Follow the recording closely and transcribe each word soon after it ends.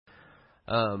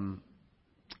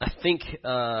I think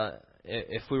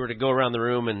if we were to go around the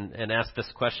room and ask this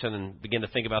question and begin to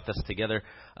think about this together,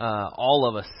 all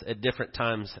of us at different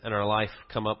times in our life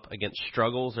come up against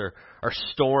struggles or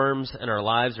storms in our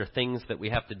lives or things that we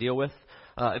have to deal with.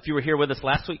 If you were here with us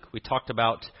last week, we talked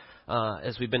about,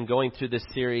 as we've been going through this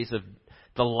series of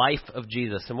the life of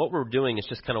Jesus. And what we're doing is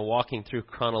just kind of walking through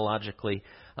chronologically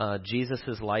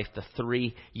Jesus' life, the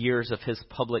 3 years of his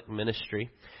public ministry.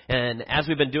 And as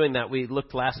we've been doing that, we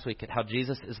looked last week at how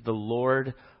Jesus is the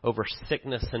Lord over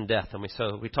sickness and death. And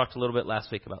we talked a little bit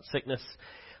last week about sickness,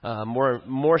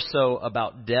 more so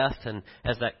about death and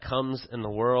as that comes in the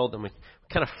world. And we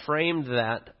kind of framed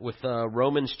that with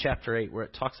Romans chapter 8, where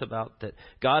it talks about that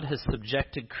God has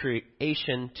subjected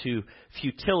creation to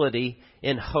futility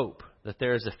in hope. That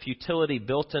there is a futility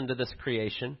built into this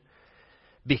creation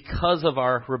because of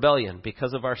our rebellion,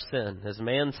 because of our sin. As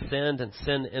man sinned and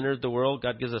sin entered the world,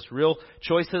 God gives us real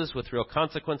choices with real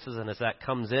consequences. And as that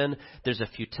comes in, there's a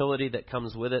futility that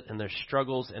comes with it, and there's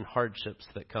struggles and hardships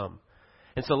that come.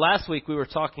 And so last week we were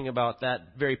talking about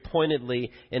that very pointedly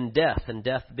in death, and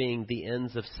death being the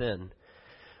ends of sin.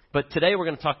 But today we're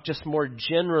going to talk just more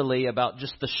generally about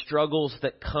just the struggles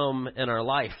that come in our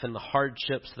life and the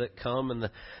hardships that come and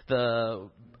the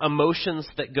emotions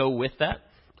that go with that.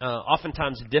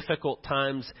 Oftentimes difficult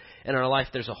times in our life,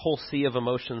 there's a whole sea of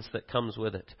emotions that comes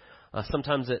with it.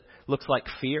 Sometimes it looks like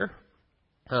fear.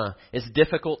 As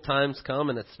difficult times come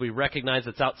and we recognize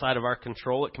it's outside of our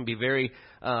control, it can be very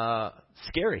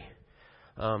scary.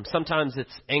 Sometimes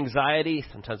it's anxiety.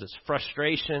 Sometimes it's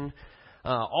frustration.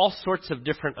 All sorts of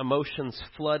different emotions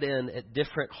flood in at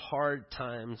different hard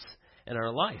times in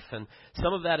our life. And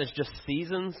some of that is just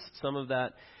seasons. Some of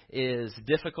that is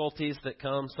difficulties that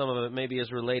come. Some of it maybe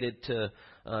is related to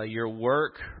your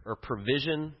work or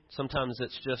provision. Sometimes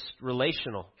it's just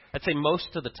relational. I'd say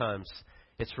most of the times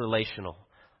it's relational.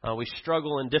 We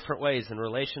struggle in different ways in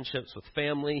relationships with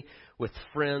family, with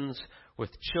friends, with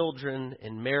children,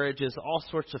 in marriages. All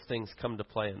sorts of things come to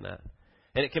play in that.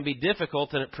 And it can be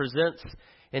difficult, and it presents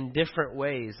in different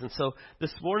ways. And so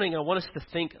this morning, I want us to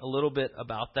think a little bit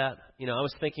about that. I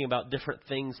was thinking about different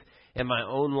things in my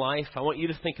own life. I want you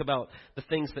to think about the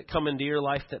things that come into your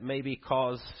life that maybe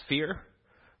cause fear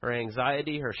or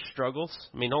anxiety or struggles.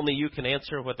 Only you can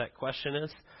answer what that question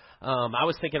is. I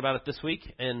was thinking about it this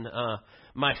week, and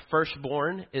my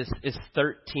firstborn is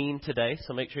 13 today,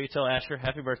 so make sure you tell Asher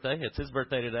happy birthday. It's his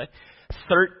birthday today.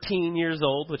 13 years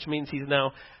old, which means he's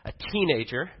now a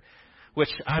teenager, which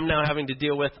I'm now having to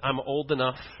deal with. I'm old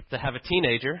enough to have a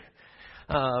teenager.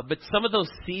 But some of those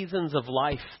seasons of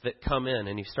life that come in,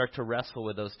 and you start to wrestle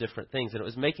with those different things, and it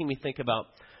was making me think about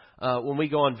when we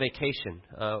go on vacation.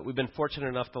 We've been fortunate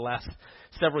enough the last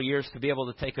several years to be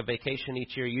able to take a vacation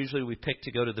each year. Usually we pick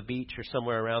to go to the beach or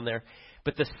somewhere around there.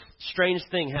 But this strange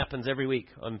thing happens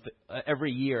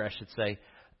every year, I should say,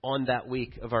 on that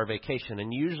week of our vacation.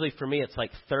 And usually for me, it's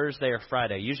like Thursday or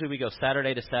Friday. Usually we go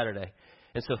Saturday to Saturday.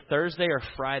 And so Thursday or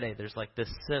Friday, there's like this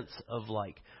sense of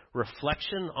like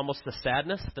reflection, almost the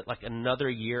sadness that like another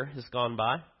year has gone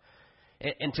by.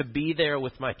 And to be there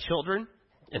with my children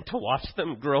and to watch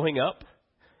them growing up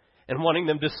and wanting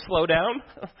them to slow down.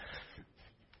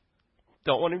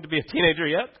 Don't want him to be a teenager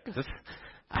yet because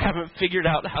I haven't figured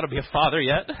out how to be a father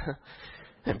yet.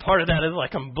 And part of that is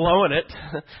like I'm blowing it.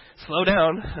 Slow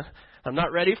down. I'm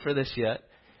not ready for this yet.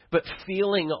 But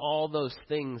feeling all those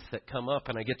things that come up,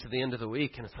 and I get to the end of the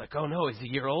week and it's like, oh no, he's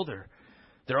a year older.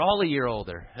 They're all a year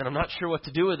older. And I'm not sure what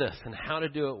to do with this and how to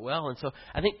do it well. And so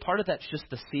I think part of that's just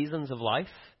the seasons of life.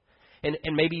 And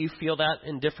maybe you feel that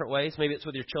in different ways. Maybe it's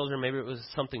with your children. Maybe it was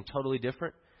something totally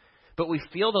different. But we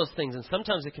feel those things, and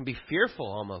sometimes it can be fearful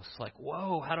almost. Like,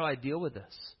 whoa, how do I deal with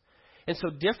this? And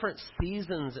so different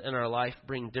seasons in our life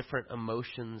bring different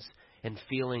emotions and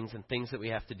feelings and things that we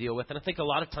have to deal with. And I think a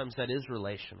lot of times that is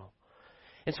relational.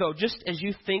 And so just as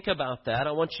you think about that,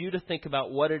 I want you to think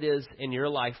about what it is in your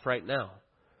life right now.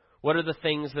 What are the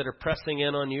things that are pressing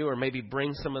in on you or maybe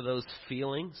bring some of those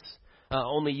feelings?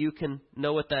 Only you can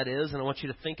know what that is, and I want you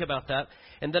to think about that.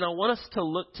 And then I want us to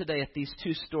look today at these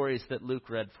two stories that Luke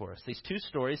read for us. These two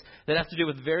stories that have to do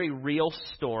with very real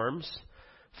storms,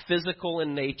 physical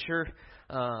in nature,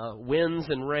 winds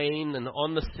and rain, and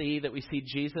on the sea that we see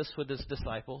Jesus with his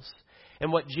disciples,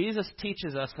 and what Jesus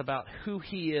teaches us about who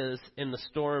he is in the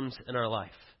storms in our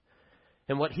life,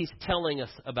 and what he's telling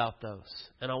us about those.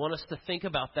 And I want us to think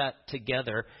about that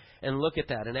together and look at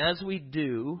that. And as we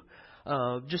do,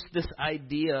 just this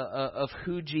idea of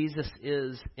who Jesus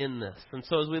is in this. And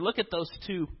so as we look at those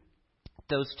two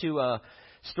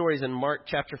stories in Mark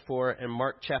chapter 4 and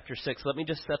Mark chapter 6, let me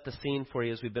just set the scene for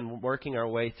you as we've been working our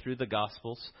way through the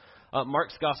Gospels.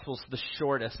 Mark's gospel is the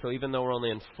shortest, so even though we're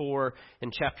only in 4 in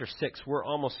chapter 6, we're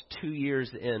almost 2 years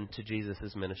into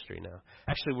Jesus' ministry now.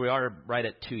 Actually, we are right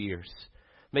at 2 years,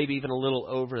 maybe even a little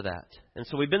over that. And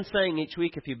so we've been saying each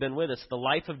week, if you've been with us, the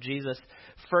life of Jesus,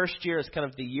 first year is kind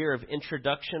of the year of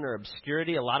introduction or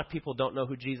obscurity. A lot of people don't know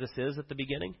who Jesus is at the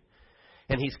beginning.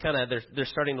 And he's they're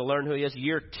starting to learn who he is.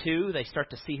 Year 2, they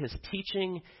start to see his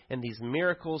teaching and these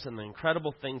miracles and the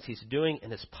incredible things he's doing,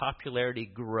 and his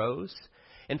popularity grows.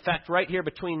 In fact, right here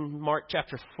between Mark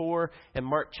chapter 4 and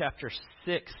Mark chapter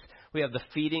 6, we have the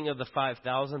feeding of the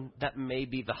 5,000. That may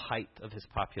be the height of his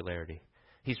popularity.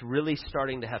 He's really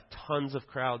starting to have tons of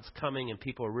crowds coming, and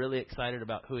people are really excited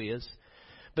about who he is.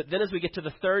 But then as we get to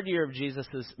the 3rd year of Jesus'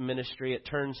 ministry, it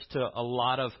turns to a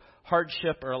lot of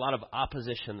hardship or a lot of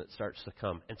opposition that starts to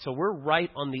come. And so we're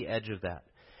right on the edge of that.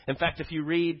 In fact, if you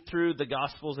read through the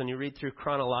Gospels and you read through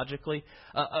chronologically,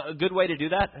 a good way to do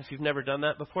that, if you've never done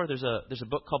that before, there's a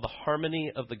book called The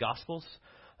Harmony of the Gospels.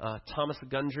 Thomas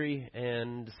Gundry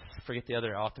and I forget the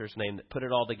other author's name that put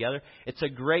it all together. It's a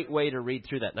great way to read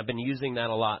through that, and I've been using that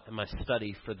a lot in my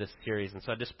study for this series. And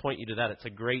so I just point you to that. It's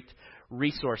a great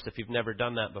resource if you've never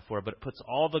done that before, but it puts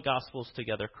all the Gospels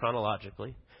together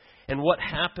chronologically. And what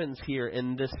happens here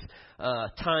in this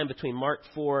time between Mark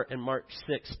 4 and Mark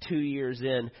 6, 2 years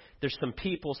in, there's some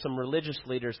people, some religious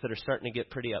leaders that are starting to get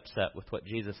pretty upset with what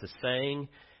Jesus is saying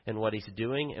and what he's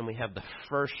doing. And we have the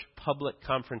first public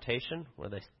confrontation where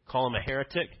they call him a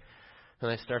heretic,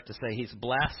 and they start to say he's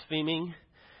blaspheming,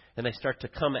 and they start to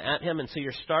come at him. And so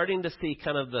you're starting to see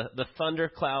kind of the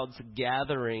thunderclouds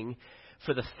gathering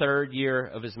for the 3rd year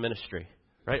of his ministry.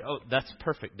 Right? Oh, that's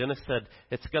perfect. Dennis said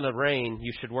it's going to rain.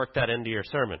 You should work that into your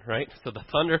sermon, right? So the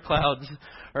thunderclouds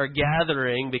are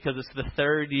gathering because it's the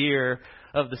 3rd year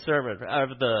of the sermon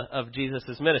of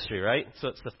Jesus' ministry, right? So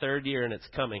it's the 3rd year and it's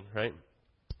coming, right?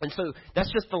 And so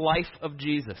that's just the life of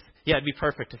Jesus. Yeah, it'd be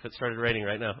perfect if it started raining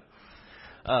right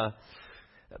now.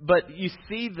 But you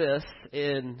see this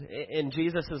in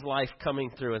Jesus' life coming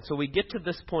through. And so we get to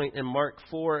this point in Mark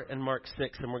 4 and Mark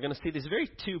 6, and we're going to see these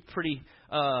two pretty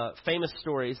famous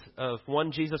stories of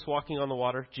one, Jesus walking on the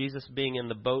water, Jesus being in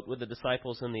the boat with the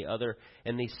disciples, and the other,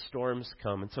 and these storms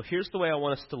come. And so here's the way I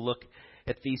want us to look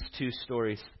at these 2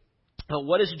 stories.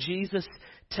 What does Jesus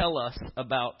tell us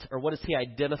about, or what does he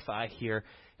identify here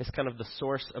as kind of the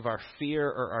source of our fear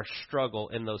or our struggle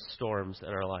in those storms in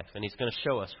our life? And he's going to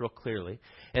show us real clearly.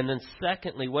 And then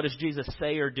secondly, what does Jesus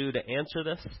say or do to answer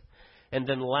this? And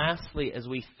then lastly, as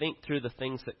we think through the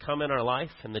things that come in our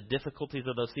life and the difficulties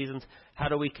of those seasons, how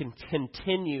do we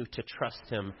continue to trust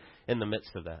him in the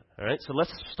midst of that? All right, so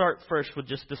let's start first with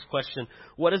just this question.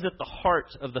 What is at the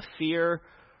heart of the fear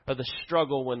or the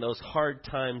struggle when those hard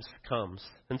times comes?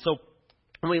 And so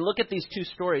when we look at these 2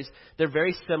 stories, they're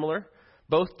very similar.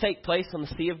 Both take place on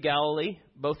the Sea of Galilee.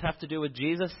 Both have to do with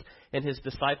Jesus and his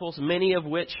disciples, many of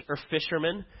which are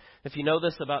fishermen. If you know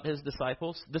this about his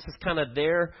disciples, this is kind of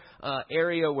their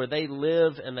area where they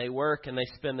live and they work and they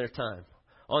spend their time.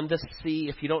 On this sea,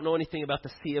 if you don't know anything about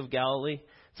the Sea of Galilee,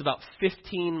 it's about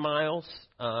 15 miles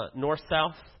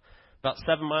north-south, about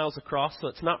 7 miles across, so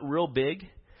it's not real big.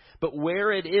 But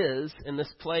where it is, in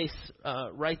this place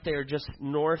right there just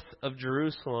north of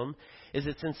Jerusalem, is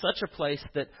it's in such a place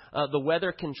that the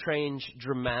weather can change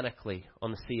dramatically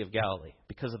on the Sea of Galilee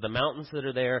because of the mountains that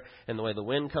are there and the way the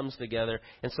wind comes together.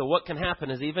 And so what can happen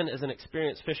is, even as an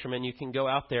experienced fisherman, you can go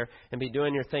out there and be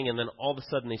doing your thing, and then all of a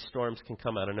sudden these storms can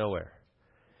come out of nowhere.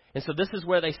 And so this is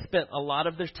where they spent a lot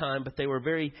of their time, but they were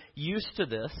very used to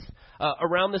this.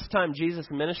 Around this time, Jesus'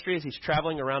 ministry, as he's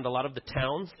traveling around a lot of the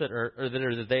towns that are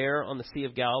there on the Sea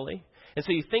of Galilee. And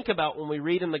so you think about when we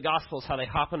read in the Gospels how they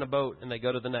hop in a boat and they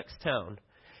go to the next town.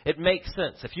 It makes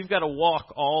sense. If you've got to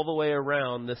walk all the way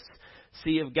around this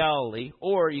Sea of Galilee,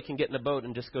 or you can get in a boat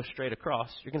and just go straight across,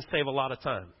 you're going to save a lot of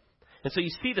time. And so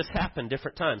you see this happen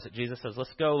different times that Jesus says,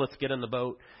 let's go, let's get in the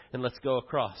boat, and let's go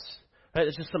across. Right,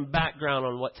 there's just some background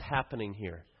on what's happening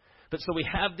here. But so we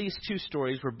have these 2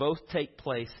 stories where both take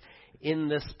place in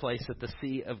this place at the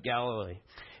Sea of Galilee.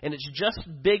 And it's just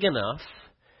big enough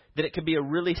that it could be a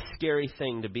really scary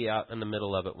thing to be out in the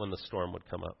middle of it when the storm would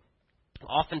come up.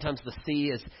 Oftentimes the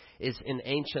sea is in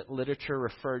ancient literature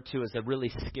referred to as a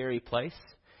really scary place.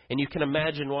 And you can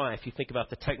imagine why if you think about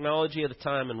the technology of the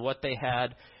time and what they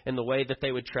had and the way that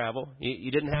they would travel.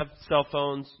 You didn't have cell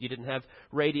phones, you didn't have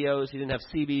radios, you didn't have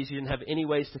CBs, you didn't have any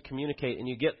ways to communicate. And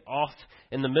you get off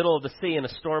in the middle of the sea and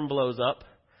a storm blows up,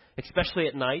 especially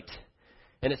at night.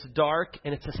 And it's dark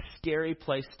and it's a scary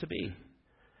place to be.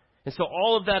 And so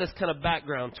all of that is kind of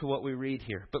background to what we read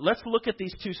here. But let's look at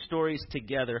these 2 stories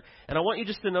together. And I want you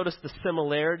just to notice the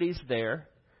similarities there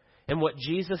and what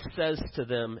Jesus says to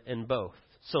them in both.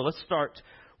 So let's start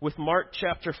with Mark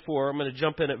chapter 4. I'm going to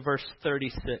jump in at verse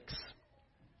 36.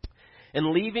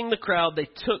 And leaving the crowd, they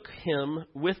took him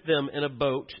with them in a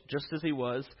boat, just as he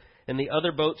was, and the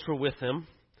other boats were with him.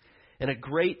 And a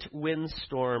great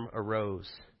windstorm arose,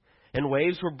 and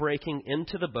waves were breaking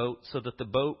into the boat, so that the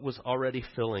boat was already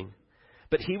filling.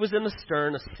 But he was in the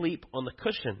stern, asleep on the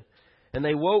cushion. And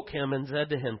they woke him and said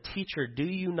to him, Teacher, do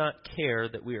you not care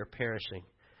that we are perishing?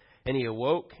 And he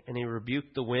awoke, and he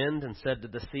rebuked the wind and said to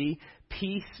the sea,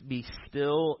 Peace, be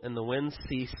still. And the wind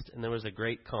ceased, and there was a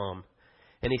great calm.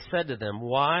 And he said to them,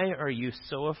 Why are you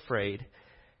so afraid?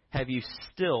 Have you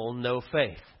still no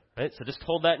faith? Right? So just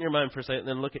hold that in your mind for a second, and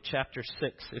then look at chapter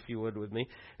 6, if you would, with me.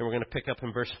 And we're going to pick up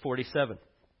in verse 47.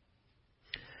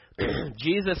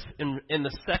 Jesus, in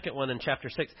the second one, in chapter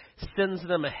 6, sends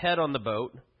them ahead on the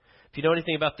boat. If you know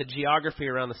anything about the geography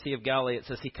around the Sea of Galilee, it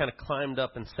says he kind of climbed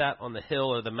up and sat on the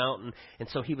hill or the mountain. And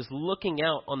so he was looking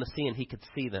out on the sea, and he could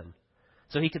see them.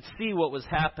 So he could see what was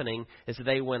happening as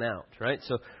they went out, right?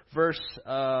 So verse,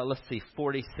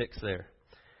 46 there.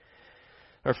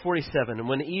 Or 47. And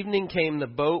when evening came, the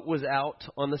boat was out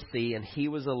on the sea, and he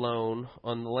was alone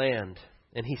on the land.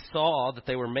 And he saw that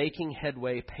they were making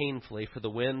headway painfully, for the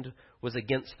wind was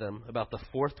against them about the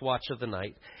fourth watch of the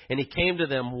night. And he came to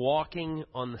them walking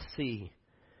on the sea.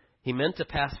 He meant to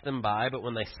pass them by, but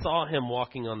when they saw him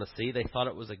walking on the sea, they thought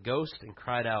it was a ghost and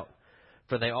cried out.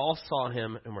 For they all saw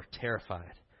him and were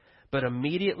terrified. But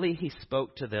immediately he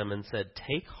spoke to them and said,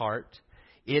 Take heart,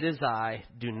 it is I,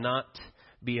 do not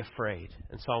be afraid.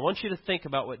 And so I want you to think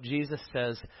about what Jesus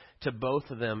says to both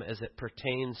of them as it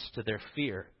pertains to their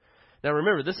fear. Now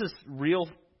remember, this is real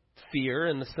fear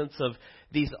in the sense of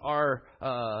these are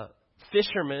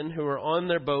fishermen who are on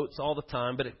their boats all the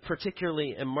time, but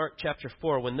particularly in Mark chapter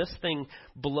 4, when this thing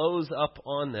blows up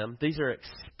on them, these are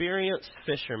experienced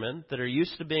fishermen that are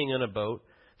used to being in a boat,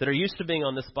 that are used to being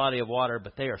on this body of water,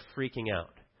 but they are freaking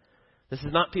out. This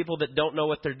is not people that don't know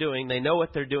what they're doing. They know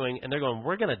what they're doing, and they're going,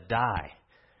 we're going to die.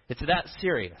 It's that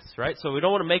serious, right? So we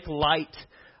don't want to make light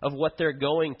of what they're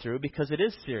going through because it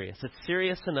is serious. It's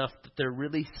serious enough that they're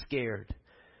really scared.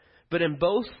 But in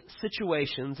both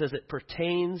situations, as it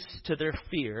pertains to their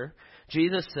fear,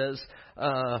 Jesus says,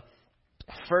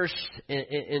 first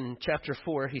in chapter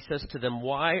 4, he says to them,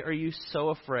 Why are you so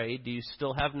afraid? Do you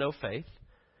still have no faith?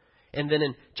 And then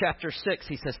in chapter 6,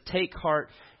 he says, Take heart,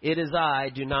 it is I,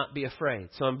 do not be afraid.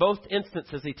 So in both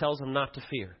instances, he tells them not to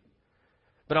fear.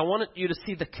 But I want you to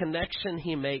see the connection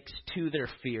he makes to their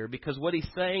fear, because what he's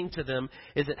saying to them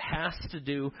is it has to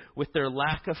do with their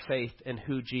lack of faith in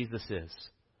who Jesus is.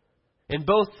 In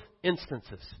both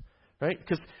instances, right?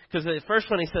 Because the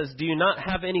first one he says, do you not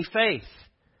have any faith?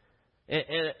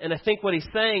 And I think what he's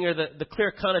saying, or the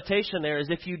clear connotation there, is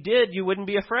if you did, you wouldn't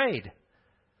be afraid.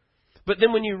 But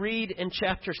then when you read in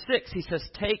chapter 6, he says,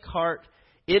 Take heart,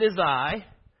 it is I,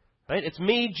 right? It's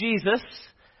me, Jesus.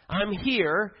 I'm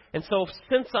here, and so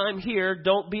since I'm here,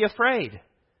 don't be afraid.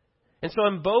 And so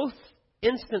in both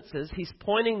instances, he's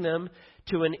pointing them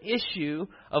to an issue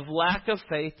of lack of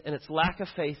faith, and it's lack of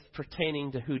faith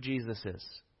pertaining to who Jesus is.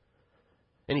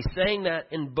 And he's saying that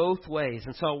in both ways.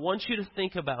 And so I want you to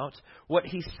think about what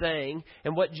he's saying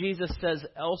and what Jesus says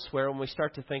elsewhere when we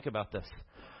start to think about this.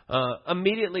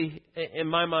 Immediately, in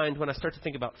my mind, when I start to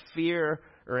think about fear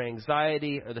or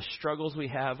anxiety or the struggles we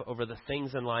have over the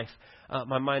things in life,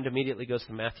 my mind immediately goes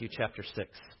to Matthew chapter 6.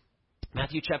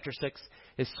 Matthew chapter 6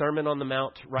 is Sermon on the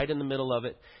Mount. Right in the middle of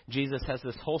it, Jesus has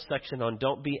this whole section on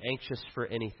don't be anxious for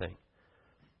anything.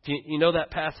 You know that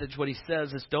passage, what he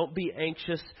says is don't be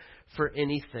anxious for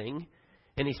anything.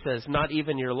 And he says not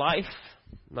even your life,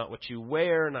 not what you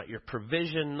wear, not your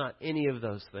provision, not any of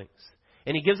those things.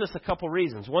 And he gives us a couple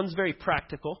reasons. One's very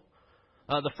practical.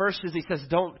 The first is he says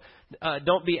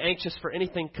don't be anxious for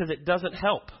anything because it doesn't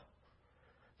help.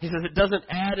 He says it doesn't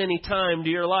add any time to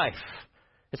your life.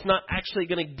 It's not actually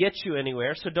going to get you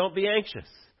anywhere, so don't be anxious.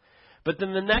 But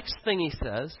then the next thing he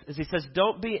says is he says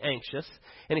don't be anxious.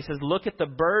 And he says look at the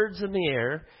birds in the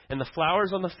air and the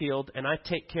flowers on the field, and I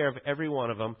take care of every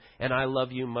one of them, and I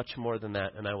love you much more than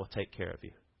that, and I will take care of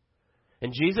you.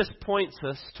 And Jesus points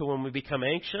us to when we become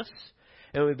anxious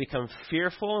and we become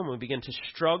fearful and we begin to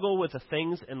struggle with the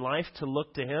things in life to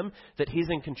look to him, that he's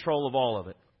in control of all of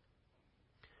it.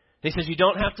 He says you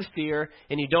don't have to fear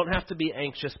and you don't have to be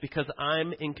anxious because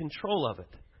I'm in control of it.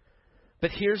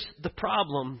 But here's the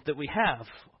problem that we have,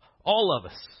 all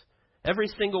of us, every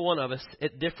single one of us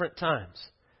at different times.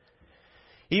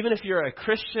 Even if you're a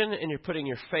Christian and you're putting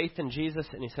your faith in Jesus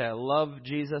and you say, I love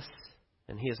Jesus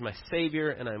and he is my Savior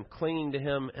and I'm clinging to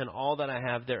him and all that I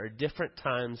have, there are different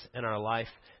times in our life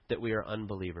that we are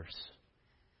unbelievers.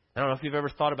 I don't know if you've ever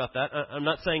thought about that. I'm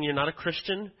not saying you're not a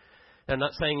Christian. I'm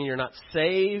not saying you're not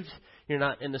saved. You're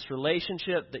not in this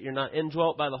relationship, that you're not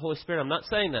indwelt by the Holy Spirit. I'm not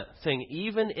saying that. I'm saying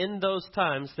even in those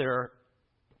times, there are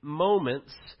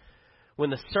moments when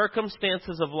the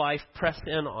circumstances of life press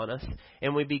in on us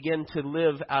and we begin to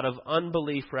live out of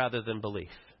unbelief rather than belief.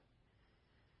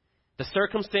 The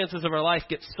circumstances of our life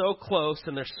get so close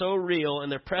and they're so real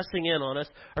and they're pressing in on us,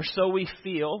 or so we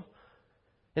feel.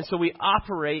 And so we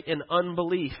operate in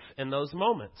unbelief in those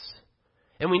moments.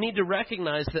 And we need to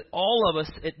recognize that all of us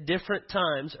at different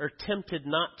times are tempted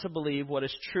not to believe what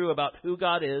is true about who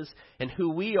God is and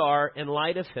who we are in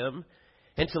light of Him,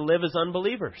 and to live as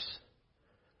unbelievers.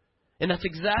 And that's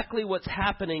exactly what's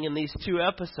happening in these two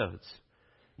episodes.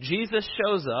 Jesus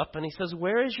shows up and He says,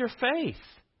 "Where is your faith?"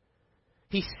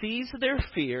 He sees their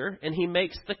fear and He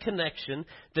makes the connection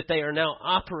that they are now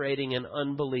operating in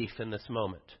unbelief in this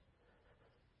moment.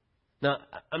 Now,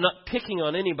 I'm not picking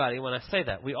on anybody when I say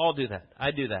that. We all do that. I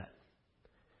do that.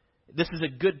 This is a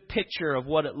good picture of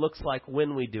what it looks like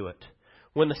when we do it.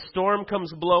 When the storm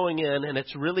comes blowing in and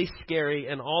it's really scary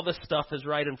and all this stuff is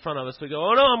right in front of us, we go,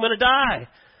 "Oh no, I'm going to die."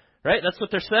 Right? That's what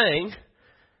they're saying.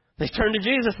 They turn to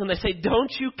Jesus and they say,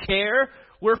 "Don't you care?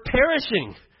 We're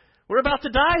perishing. We're about to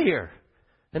die here."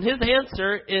 And His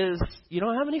answer is, "You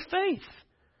don't have any faith.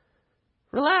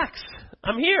 Relax.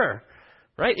 I'm here."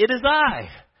 Right? It is I.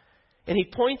 And He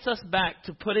points us back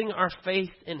to putting our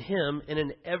faith in Him and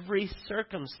in every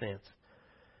circumstance.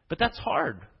 But that's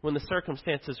hard when the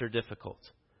circumstances are difficult.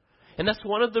 And that's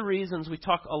one of the reasons we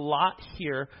talk a lot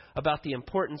here about the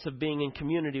importance of being in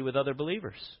community with other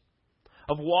believers.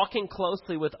 Of walking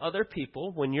closely with other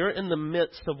people when you're in the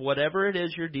midst of whatever it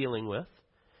is you're dealing with.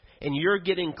 And you're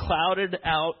getting clouded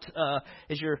out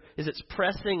as it's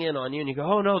pressing in on you. And you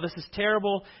go, "Oh no, this is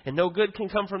terrible. And no good can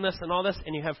come from this," and all this.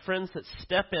 And you have friends that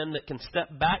step in, that can step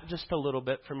back just a little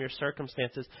bit from your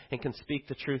circumstances and can speak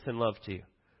the truth in love to you.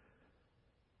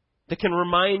 That can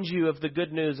remind you of the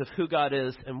good news of who God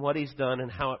is and what He's done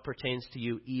and how it pertains to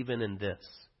you even in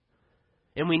this.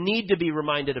 And we need to be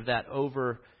reminded of that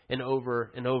over and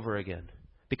over and over again.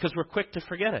 Because we're quick to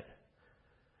forget it.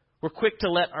 We're quick to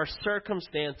let our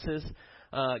circumstances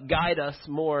guide us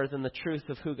more than the truth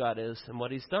of who God is and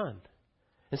what He's done.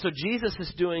 And so Jesus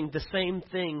is doing the same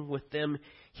thing with them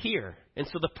here. And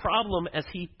so the problem, as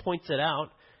He points it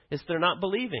out, is they're not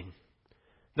believing.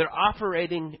 They're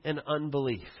operating in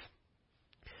unbelief.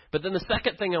 But then the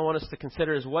second thing I want us to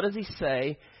consider is, what does He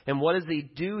say and what does He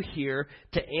do here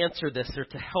to answer this or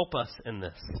to help us in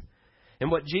this?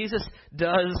 And what Jesus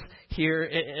does here,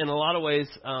 in a lot of ways,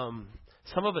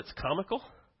 some of it's comical,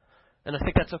 and I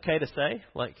think that's okay to say.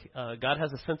 Like, God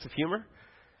has a sense of humor.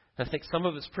 I think some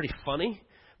of it's pretty funny,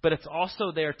 but it's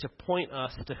also there to point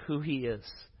us to who He is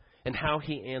and how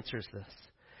He answers this.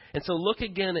 And so look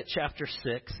again at chapter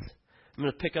 6. I'm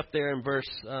going to pick up there in verse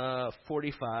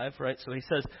 45, right? So He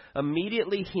says,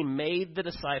 "Immediately He made the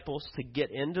disciples to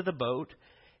get into the boat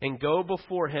and go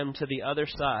before Him to the other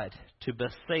side, to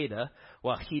Bethsaida,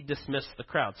 while He dismissed the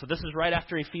crowd." So this is right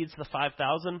after He feeds the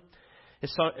 5,000.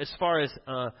 As far as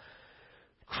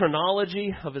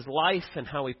chronology of His life and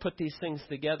how we put these things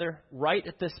together, right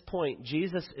at this point,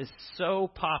 Jesus is so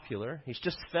popular. He's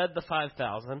just fed the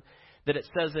 5,000 that it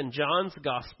says in John's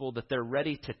gospel that they're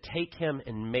ready to take Him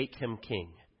and make Him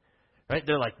king. Right?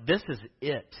 They're like, "This is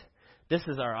it. This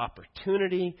is our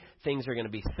opportunity. Things are going to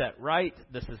be set right.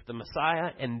 This is the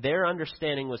Messiah." And their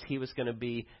understanding was He was going to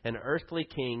be an earthly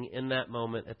king in that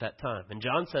moment at that time. And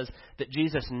John says that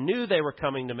Jesus knew they were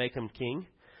coming to make Him king.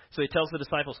 So He tells the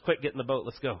disciples, "Quick, get in the boat.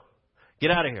 Let's go.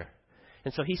 Get out of here."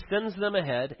 And so He sends them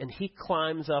ahead and He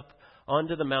climbs up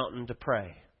onto the mountain to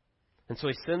pray. And so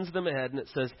He sends them ahead, and it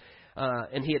says,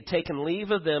 "And He had taken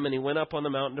leave of them and He went up on the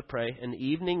mountain to pray. And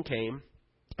evening came.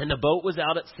 And the boat was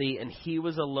out at sea, and He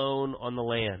was alone on the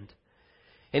land.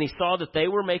 And He saw that they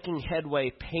were making headway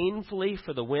painfully,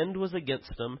 for the wind was against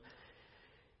them.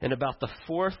 And about the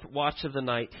 4th watch of the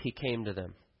night, He came to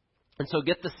them." And so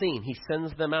get the scene. He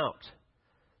sends them out.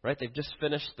 Right? They've just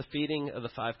finished the feeding of the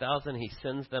 5,000. He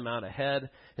sends them out ahead.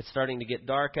 It's starting to get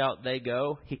dark out. They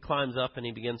go. He climbs up and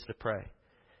He begins to pray.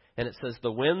 And it says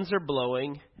the winds are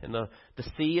blowing, and the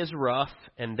sea is rough,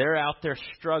 and they're out there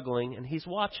struggling, and He's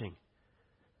watching.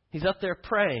 He's up there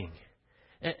praying.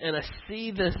 And I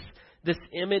see this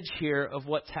image here of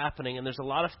what's happening. And there's a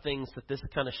lot of things that this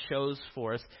kind of shows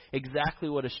for us exactly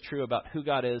what is true about who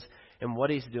God is and what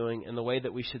He's doing and the way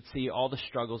that we should see all the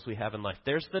struggles we have in life.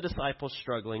 There's the disciples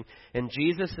struggling, and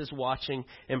Jesus is watching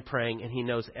and praying, and He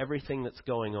knows everything that's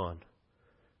going on.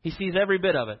 He sees every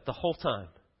bit of it the whole time.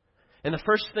 And the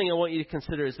first thing I want you to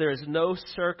consider is there is no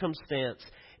circumstance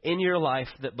in your life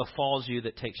that befalls you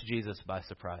that takes Jesus by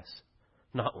surprise.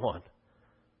 Not one.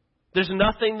 There's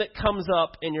nothing that comes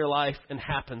up in your life and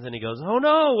happens and he goes, oh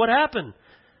no, what happened?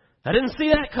 I didn't see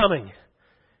that coming.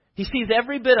 He sees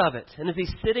every bit of it. And as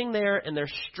he's sitting there and they're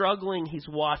struggling, he's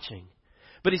watching.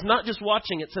 But he's not just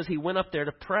watching. It says he went up there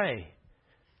to pray.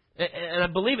 And I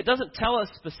believe, it doesn't tell us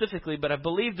specifically, but I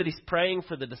believe that he's praying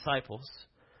for the disciples.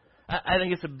 I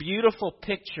think it's a beautiful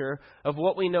picture of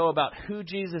what we know about who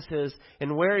Jesus is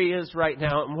and where he is right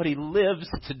now and what he lives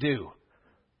to do.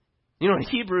 You know, in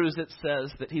Hebrews it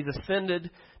says that he's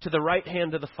ascended to the right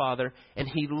hand of the Father and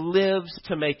he lives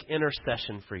to make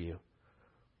intercession for you.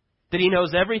 That he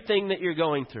knows everything that you're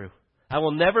going through. I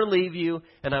will never leave you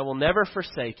and I will never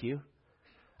forsake you.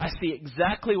 I see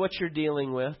exactly what you're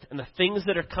dealing with and the things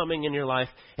that are coming in your life,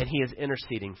 and he is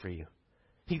interceding for you.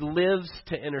 He lives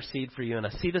to intercede for you. And I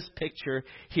see this picture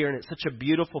here, and it's such a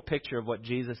beautiful picture of what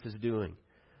Jesus is doing.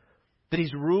 That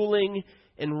he's ruling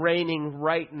and reigning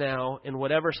right now in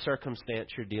whatever circumstance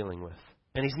you're dealing with.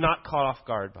 And he's not caught off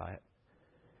guard by it.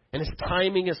 And his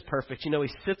timing is perfect. You know, he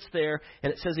sits there,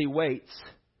 and it says he waits.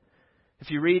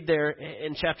 If you read there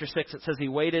in chapter 6, it says he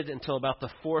waited until about the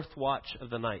 4th watch of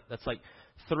the night. That's like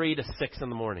 3 to 6 in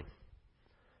the morning.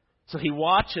 So he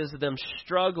watches them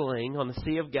struggling on the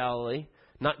Sea of Galilee,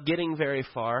 not getting very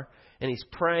far, and he's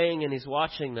praying and he's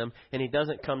watching them, and he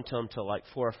doesn't come to them till like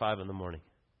 4 or 5 in the morning.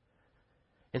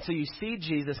 And so you see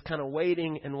Jesus kind of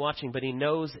waiting and watching, but he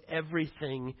knows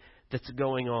everything that's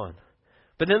going on.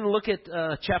 But then look at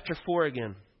chapter 4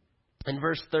 again, in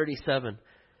verse 37.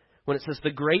 When it says, the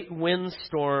great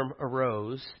windstorm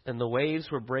arose and the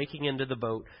waves were breaking into the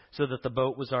boat so that the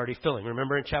boat was already filling.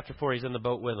 Remember in chapter 4, he's in the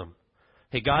boat with them.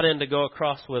 He got in to go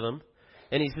across with them,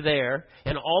 and he's there,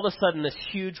 and all of a sudden this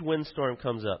huge windstorm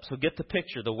comes up. So get the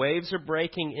picture. The waves are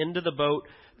breaking into the boat.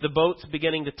 The boat's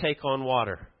beginning to take on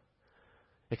water.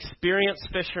 Experienced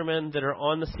fishermen that are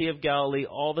on the Sea of Galilee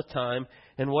all the time,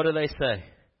 and what do they say?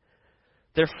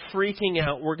 They're freaking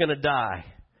out. We're going to die.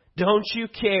 Don't you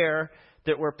care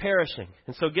that we're perishing?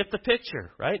 And so get the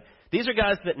picture, right? These are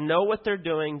guys that know what they're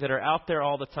doing, that are out there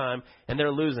all the time, and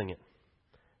they're losing it.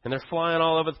 And they're flying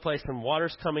all over the place, and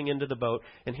water's coming into the boat.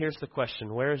 And here's the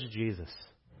question, where is Jesus?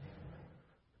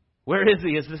 Where is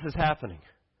he as this is happening?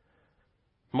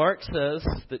 Mark says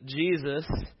that Jesus,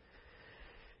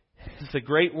 as the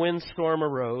great windstorm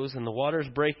arose, and the water's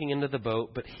breaking into the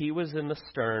boat, but he was in the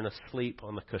stern asleep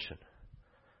on the cushion.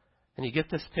 And you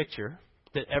get this picture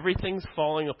that everything's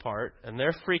falling apart, and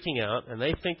they're freaking out, and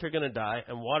they think they're going to die,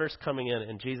 and water's coming in,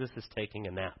 and Jesus is taking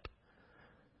a nap.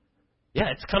 Yeah,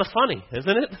 it's kind of funny,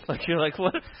 isn't it? Like, you're like,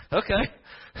 what? Okay.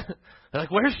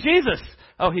 Like, where's Jesus?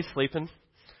 Oh, he's sleeping.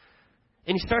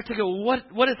 And you start to go,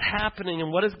 what is happening,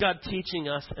 and what is God teaching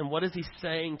us, and what is he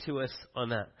saying to us on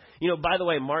that? You know, by the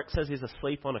way, Mark says he's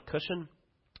asleep on a cushion.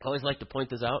 I always like to point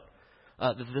this out,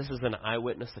 that this is an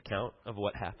eyewitness account of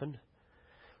what happened.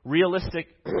 Realistic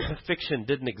fiction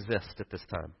didn't exist at this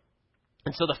time.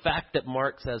 And so the fact that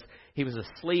Mark says he was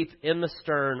asleep in the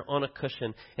stern on a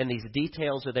cushion and these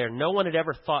details are there, no one had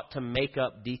ever thought to make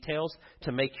up details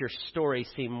to make your story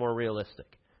seem more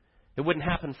realistic. It wouldn't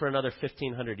happen for another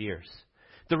 1,500 years.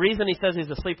 The reason he says he's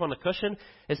asleep on the cushion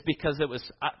is because it was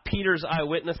Peter's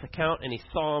eyewitness account and he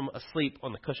saw him asleep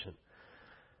on the cushion.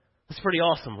 It's pretty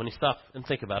awesome when you stop and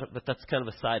think about it, but that's kind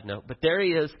of a side note. But there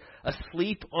he is,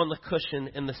 asleep on the cushion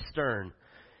in the stern.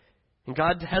 And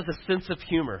God has a sense of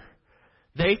humor.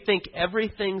 They think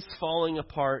everything's falling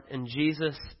apart and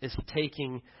Jesus is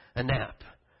taking a nap.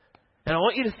 And I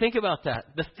want you to think about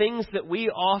that. The things that we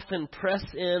often press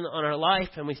in on our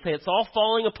life and we say, it's all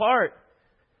falling apart.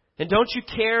 And don't you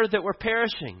care that we're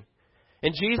perishing?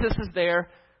 And Jesus is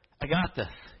there. I got this.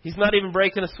 He's not even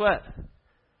breaking a sweat.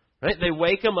 Right? They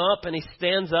wake him up and he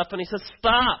stands up and he says,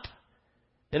 stop.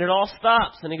 And it all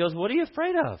stops. And he goes, what are you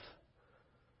afraid of?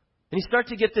 And you start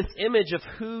to get this image of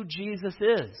who Jesus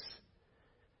is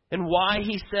and why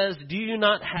he says, do you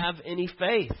not have any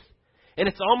faith? And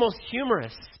it's almost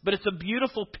humorous, but it's a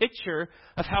beautiful picture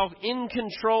of how in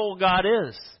control God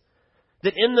is.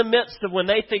 That in the midst of when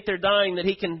they think they're dying, that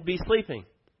he can be sleeping.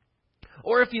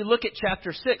 Or if you look at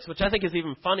chapter 6, which I think is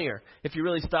even funnier if you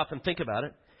really stop and think about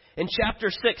it. In chapter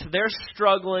 6, they're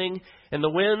struggling, and the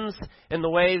winds and the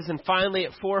waves, and finally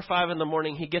at 4 or 5 in the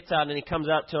morning, he gets out and he comes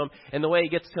out to them, and the way he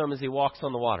gets to them is he walks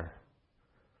on the water.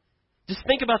 Just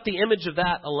think about the image of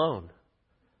that alone.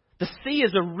 The sea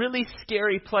is a really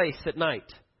scary place at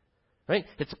night, right?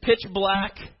 It's pitch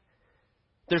black.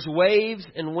 There's waves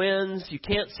and winds. You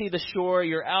can't see the shore.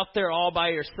 You're out there all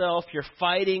by yourself. You're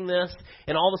fighting this,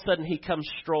 and all of a sudden he comes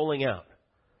strolling out,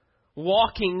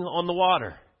 walking on the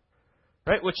water.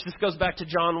 Right? Which just goes back to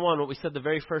John 1, what we said the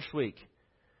very first week.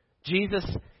 Jesus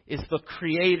is the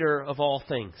creator of all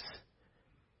things.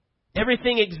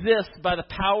 Everything exists by the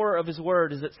power of His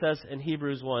Word, as it says in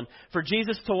Hebrews 1. For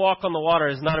Jesus to walk on the water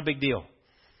is not a big deal.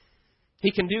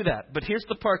 He can do that. But here's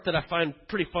the part that I find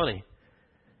pretty funny.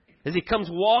 As He comes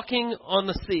walking on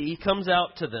the sea, He comes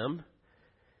out to them.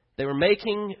 They were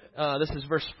making, this is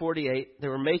verse 48, they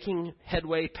were making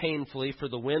headway painfully, for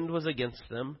the wind was against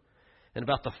them. And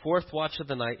about the fourth watch of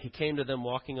the night, He came to them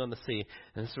walking on the sea.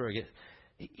 And this is where we get,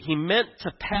 He meant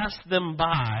to pass them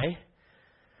by,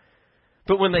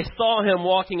 but when they saw Him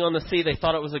walking on the sea, they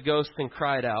thought it was a ghost and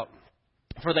cried out.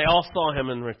 For they all saw Him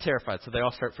and were terrified, so they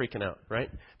all start freaking out, right?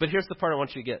 But here's the part I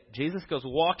want you to get. Jesus goes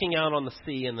walking out on the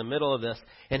sea in the middle of this,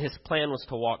 and His plan was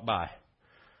to walk by.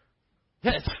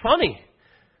 Yeah, it's funny.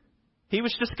 He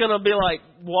was just going to be like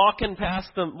walking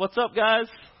past them. What's up, guys?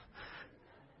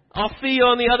 I'll see you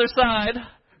on the other side,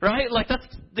 right? Like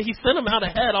He sent them out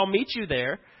ahead. I'll meet you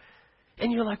there.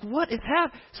 And you're like, what is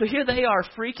happening? So here they are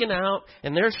freaking out,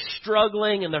 and they're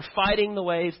struggling, and they're fighting the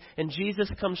waves, and Jesus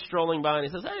comes strolling by, and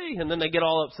He says, hey, and then they get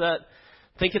all upset,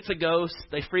 think it's a ghost,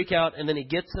 they freak out, and then He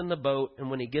gets in the boat, and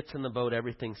when He gets in the boat,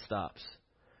 everything stops.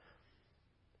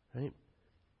 Right?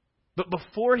 But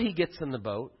before He gets in the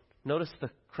boat, notice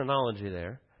the chronology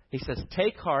there. He says,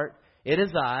 take heart, it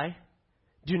is I,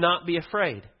 do not be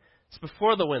afraid. It's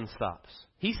before the wind stops.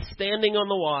 He's standing on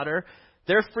the water.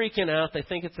 They're freaking out. They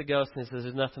think it's a ghost. And He says,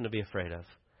 there's nothing to be afraid of.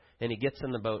 And He gets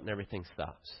in the boat and everything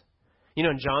stops. You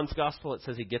know, in John's gospel, it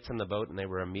says He gets in the boat and they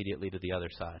were immediately to the other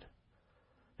side.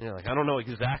 And you're like, I don't know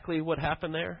exactly what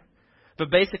happened there.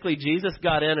 But basically, Jesus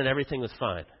got in and everything was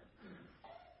fine.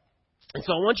 And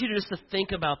so I want you just to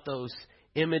think about those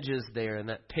images there and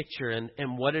that picture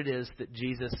and what it is that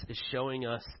Jesus is showing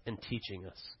us and teaching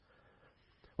us.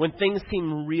 When things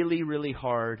seem really, really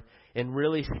hard and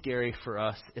really scary for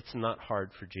us, it's not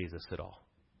hard for Jesus at all.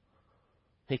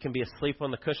 He can be asleep on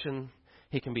the cushion.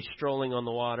 He can be strolling on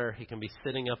the water. He can be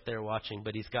sitting up there watching,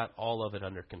 but He's got all of it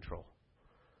under control.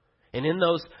 And in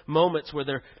those moments where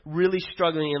they're really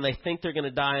struggling and they think they're going to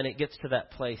die and it gets to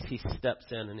that place, He steps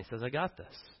in and He says, I got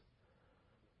this.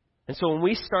 And so when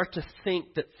we start to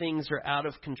think that things are out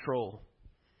of control,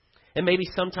 and maybe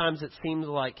sometimes it seems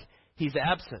like He's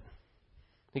absent,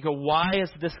 you go, why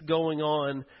is this going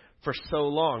on for so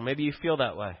long? Maybe you feel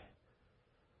that way.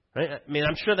 Right? I mean,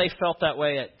 I'm sure they felt that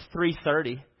way at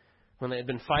 3:30 when they had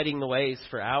been fighting the waves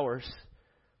for hours.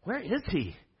 Where is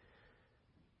He?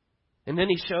 And then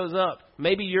He shows up.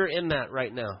 Maybe you're in that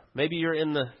right now. Maybe you're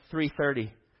in the 3:30.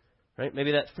 Right?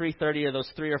 Maybe that 3:30 are those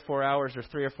 3 or 4 hours or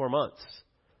 3 or 4 months.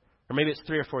 Or maybe it's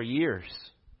 3 or 4 years.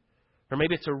 Or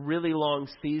maybe it's a really long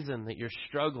season that you're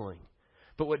struggling.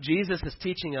 But what Jesus is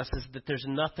teaching us is that there's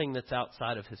nothing that's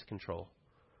outside of His control.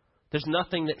 There's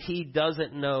nothing that He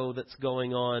doesn't know that's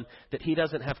going on, that He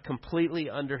doesn't have completely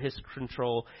under His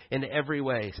control in every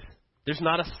way. There's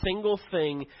not a single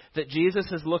thing that Jesus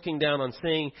is looking down on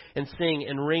seeing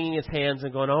and wringing His hands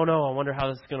and going, oh no, I wonder how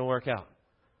this is going to work out.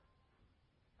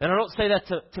 And I don't say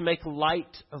that to make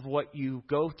light of what you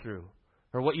go through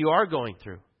or what you are going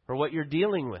through or what you're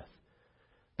dealing with.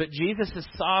 But Jesus is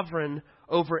sovereign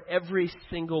over every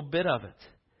single bit of it.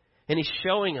 And He's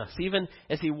showing us, even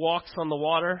as He walks on the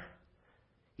water,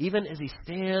 even as He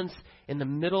stands in the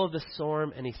middle of the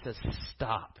storm and He says,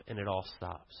 stop, and it all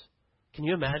stops. Can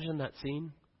you imagine that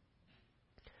scene?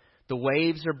 The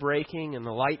waves are breaking and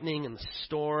the lightning and the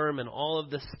storm and all of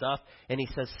this stuff. And He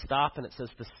says, stop, and it says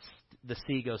the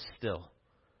sea goes still.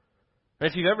 And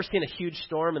if you've ever seen a huge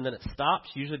storm and then it stops,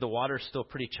 usually the water is still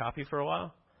pretty choppy for a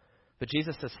while. But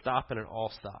Jesus says stop, and it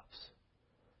all stops.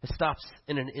 It stops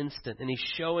in an instant. And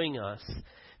He's showing us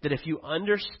that if you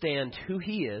understand who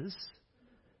He is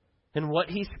and what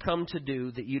He's come to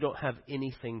do, that you don't have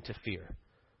anything to fear.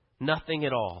 Nothing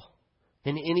at all.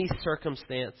 In any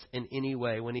circumstance, in any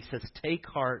way. When He says, take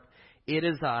heart, it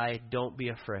is I, don't be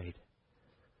afraid.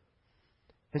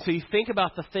 And so you think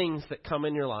about the things that come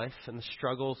in your life and the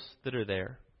struggles that are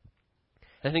there.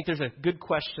 And I think there's a good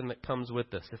question that comes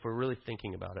with this if we're really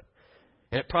thinking about it.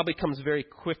 And it probably comes very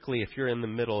quickly if you're in the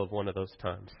middle of one of those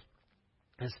times.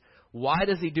 Is why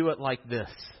does He do it like this?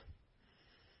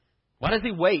 Why does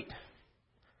He wait?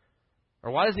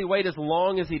 Or why does He wait as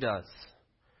long as He does?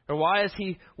 Or why is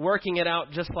He working it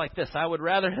out just like this? I would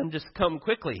rather Him just come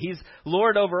quickly. He's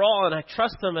Lord over all, and I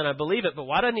trust Him and I believe it, but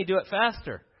why doesn't He do it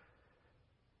faster?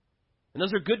 And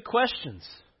those are good questions.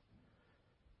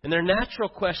 And they're natural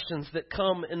questions that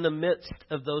come in the midst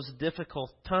of those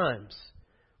difficult times.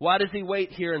 Why does He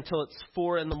wait here until it's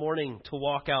 4 a.m. to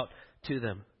walk out to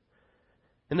them?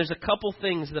 And there's a couple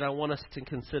things that I want us to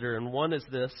consider. And one is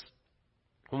this.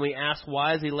 When we ask,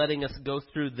 why is he letting us go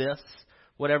through this,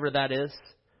 whatever that is,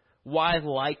 why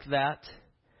like that?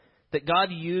 That God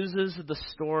uses the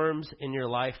storms in your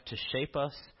life to shape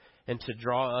us and to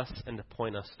draw us and to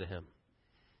point us to him.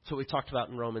 That's what we talked about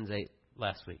in Romans 8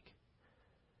 last week.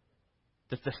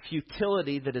 That the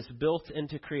futility that is built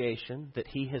into creation, that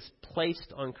he has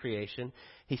placed on creation,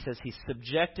 he says he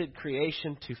subjected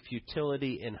creation to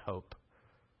futility in hope.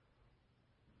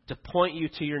 To point you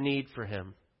to your need for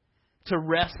him. To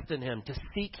rest in him. To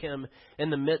seek him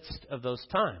in the midst of those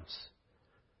times.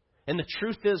 And the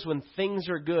truth is, when things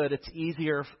are good, it's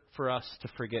easier for us to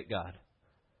forget God.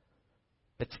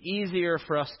 It's easier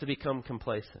for us to become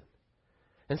complacent.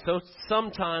 And so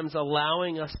sometimes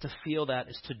allowing us to feel that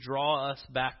is to draw us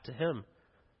back to him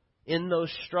in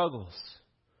those struggles.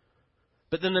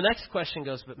 But then the next question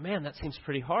goes, but man, that seems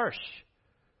pretty harsh.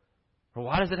 Or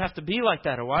why does it have to be like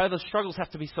that? Or why do those struggles have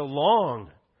to be so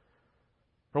long?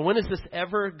 Or when is this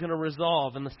ever going to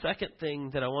resolve? And the second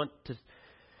thing that I want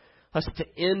us to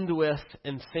end with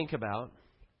and think about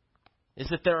is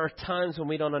that there are times when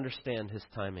we don't understand his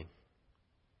timing.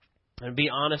 And be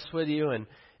honest with you and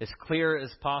as clear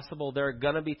as possible, there are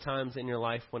going to be times in your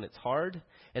life when it's hard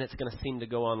and it's going to seem to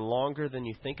go on longer than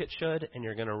you think it should, and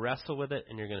you're going to wrestle with it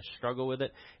and you're going to struggle with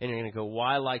it and you're going to go,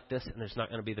 why like this? And there's not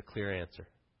going to be the clear answer.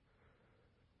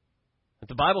 But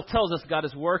the Bible tells us God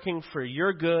is working for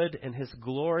your good and his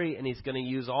glory, and he's going to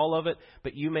use all of it,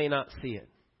 but you may not see it.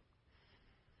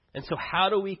 And so how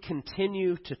do we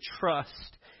continue to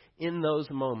trust in those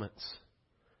moments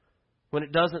when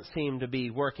it doesn't seem to be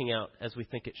working out as we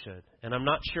think it should? And I'm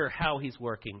not sure how he's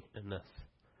working in this.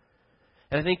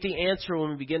 And I think the answer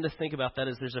when we begin to think about that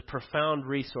is there's a profound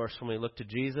resource when we look to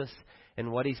Jesus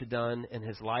and what he's done in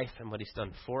his life and what he's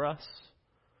done for us.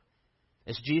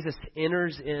 As Jesus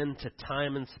enters into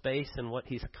time and space and what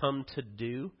he's come to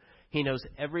do, he knows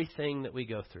everything that we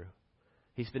go through.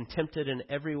 He's been tempted in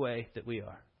every way that we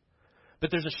are. But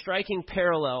there's a striking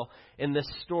parallel in this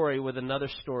story with another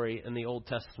story in the Old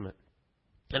Testament.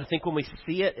 And I think when we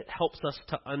see it, it helps us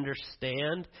to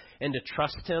understand and to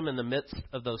trust him in the midst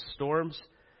of those storms.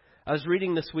 I was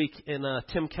reading this week in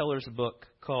Tim Keller's book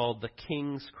called The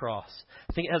King's Cross.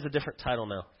 I think it has a different title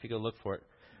now, if you go look for it.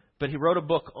 But he wrote a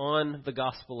book on the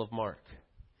Gospel of Mark.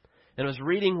 And I was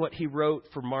reading what he wrote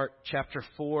for Mark chapter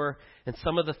 4 and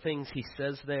some of the things he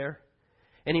says there.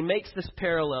 And he makes this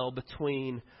parallel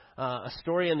between a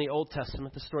story in the Old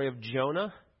Testament, the story of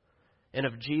Jonah, and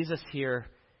of Jesus here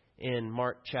in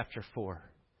Mark chapter 4.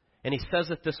 And he says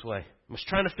it this way. I was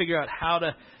trying to figure out how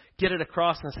to get it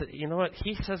across, and I said, you know what?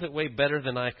 He says it way better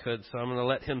than I could, so I'm going to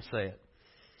let him say it.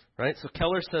 Right? So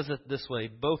Keller says it this way.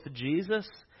 Both Jesus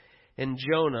and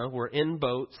Jonah were in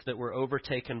boats that were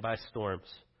overtaken by storms.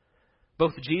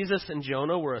 Both Jesus and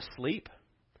Jonah were asleep.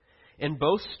 In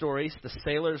both stories, the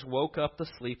sailors woke up the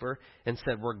sleeper and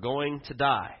said, we're going to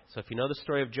die. So if you know the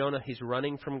story of Jonah, he's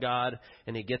running from God,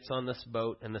 and he gets on this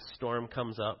boat, and the storm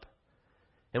comes up.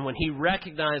 And when he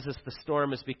recognizes the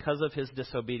storm is because of his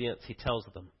disobedience, he tells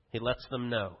them. He lets them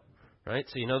know. Right?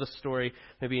 So you know the story.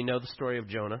 Maybe you know the story of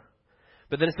Jonah.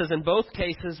 But then it says, in both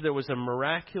cases, there was a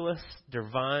miraculous,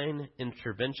 divine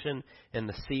intervention, and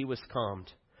the sea was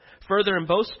calmed. Further, in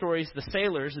both stories, the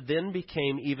sailors then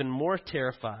became even more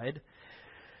terrified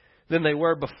than they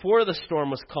were before the storm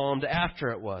was calmed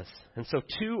after it was. And so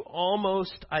two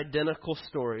almost identical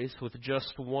stories with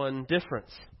just one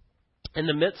difference. In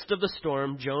the midst of the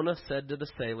storm, Jonah said to the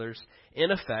sailors,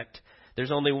 in effect,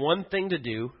 there's only one thing to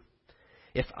do.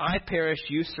 If I perish,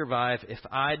 you survive. If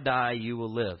I die, you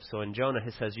will live. So in Jonah,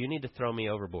 he says, you need to throw me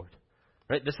overboard.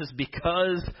 Right? This is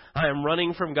because I am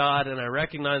running from God and I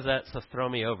recognize that, so throw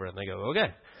me over. And they go,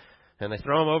 okay. And they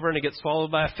throw him over and he gets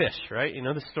swallowed by a fish, right? You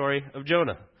know the story of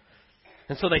Jonah.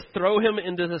 And so they throw him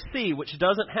into the sea, which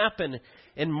doesn't happen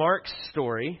in Mark's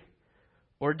story,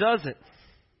 or does it?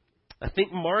 I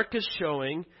think Mark is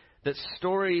showing that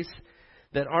stories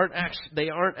that aren't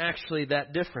actually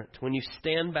that different when you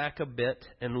stand back a bit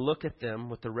and look at them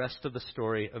with the rest of the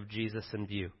story of Jesus in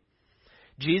view.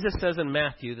 Jesus says in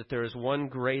Matthew that there is one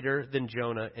greater than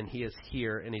Jonah, and he is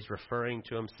here, and he's referring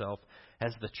to himself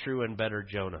as the true and better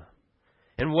Jonah.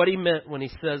 And what he meant when he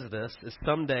says this is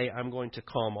someday I'm going to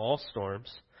calm all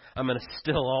storms. I'm going to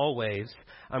still all waves.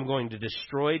 I'm going to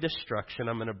destroy destruction.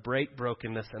 I'm going to break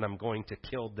brokenness, and I'm going to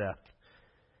kill death.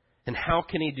 And how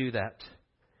can he do that?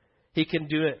 He can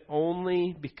do it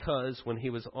only because when he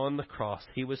was on the cross,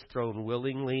 he was thrown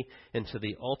willingly into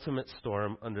the ultimate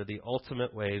storm under the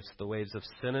ultimate waves, the waves of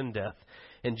sin and death.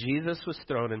 And Jesus was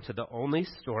thrown into the only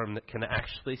storm that can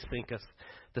actually sink us,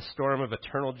 the storm of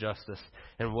eternal justice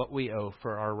and what we owe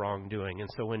for our wrongdoing. And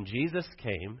so when Jesus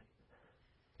came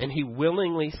And he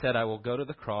willingly said, I will go to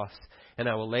the cross and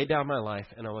I will lay down my life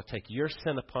and I will take your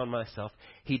sin upon myself.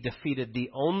 He defeated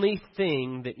the only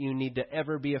thing that you need to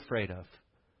ever be afraid of,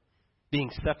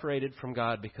 being separated from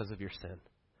God because of your sin.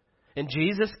 And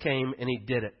Jesus came and he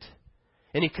did it.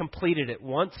 And he completed it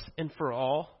once and for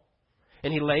all.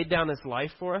 And he laid down his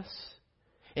life for us.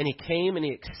 And he came and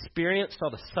he experienced all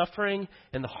the suffering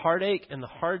and the heartache and the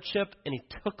hardship. And he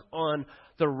took on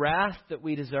the wrath that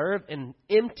we deserve and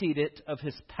emptied it of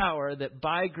his power, that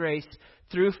by grace,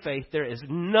 through faith, there is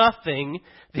nothing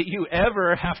that you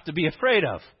ever have to be afraid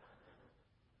of.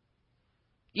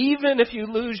 Even if you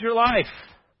lose your life.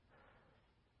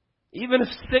 Even if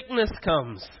sickness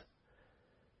comes.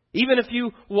 Even if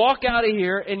you walk out of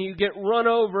here and you get run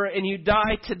over and you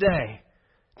die today.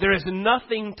 There is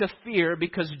nothing to fear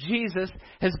because Jesus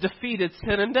has defeated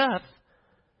sin and death.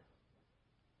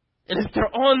 And if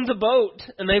they're on the boat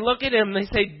and they look at him and they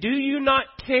say, do you not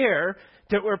care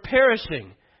that we're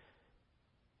perishing?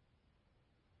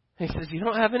 He says, you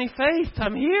don't have any faith.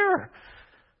 I'm here.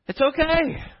 It's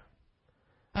okay.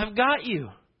 I've got you.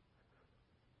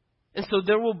 And so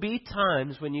there will be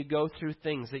times when you go through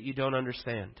things that you don't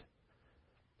understand.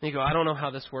 And you go, I don't know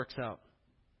how this works out.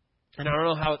 And I don't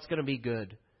know how it's going to be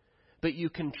good. But you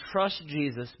can trust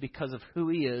Jesus because of who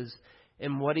he is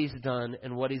and what he's done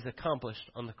and what he's accomplished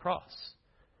on the cross.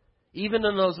 Even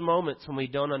in those moments when we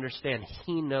don't understand,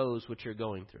 he knows what you're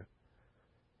going through.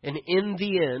 And in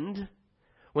the end,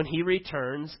 when he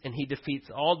returns and he defeats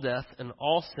all death and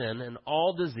all sin and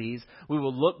all disease, we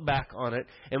will look back on it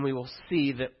and we will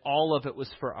see that all of it was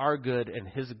for our good and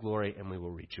his glory, and we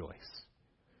will rejoice.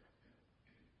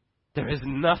 There is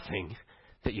nothing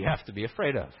that you have to be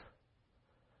afraid of.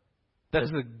 That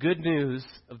is the good news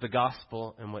of the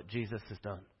gospel and what Jesus has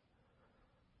done.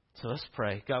 So let's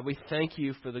pray. God, we thank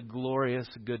you for the glorious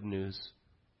good news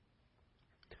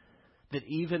that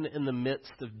even in the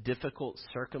midst of difficult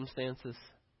circumstances,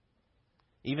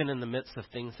 even in the midst of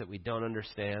things that we don't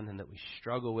understand and that we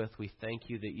struggle with, we thank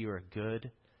you that you are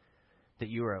good, that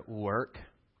you are at work,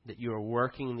 that you are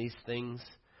working these things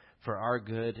for our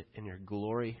good and your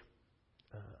glory.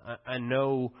 I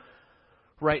know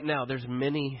right now there's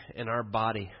many in our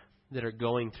body that are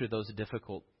going through those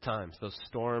difficult times, those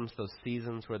storms, those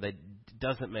seasons where it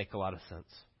doesn't make a lot of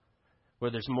sense, where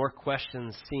there's more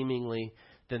questions seemingly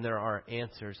than there are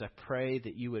answers. I pray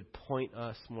that you would point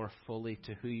us more fully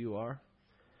to who you are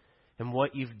and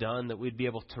what you've done, that we'd be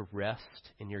able to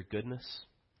rest in your goodness.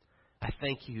 I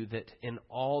thank you that in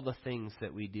all the things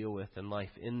that we deal with in life,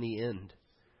 in the end,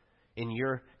 in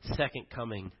your second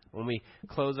coming, when we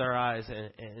close our eyes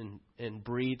and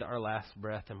breathe our last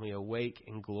breath and we awake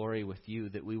in glory with you,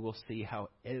 that we will see how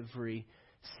every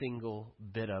single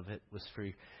bit of it was for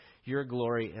your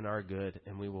glory and our good,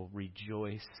 and we will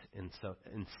rejoice in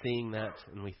seeing that.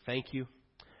 And we thank you.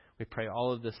 We pray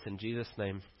all of this in Jesus'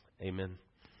 name. Amen.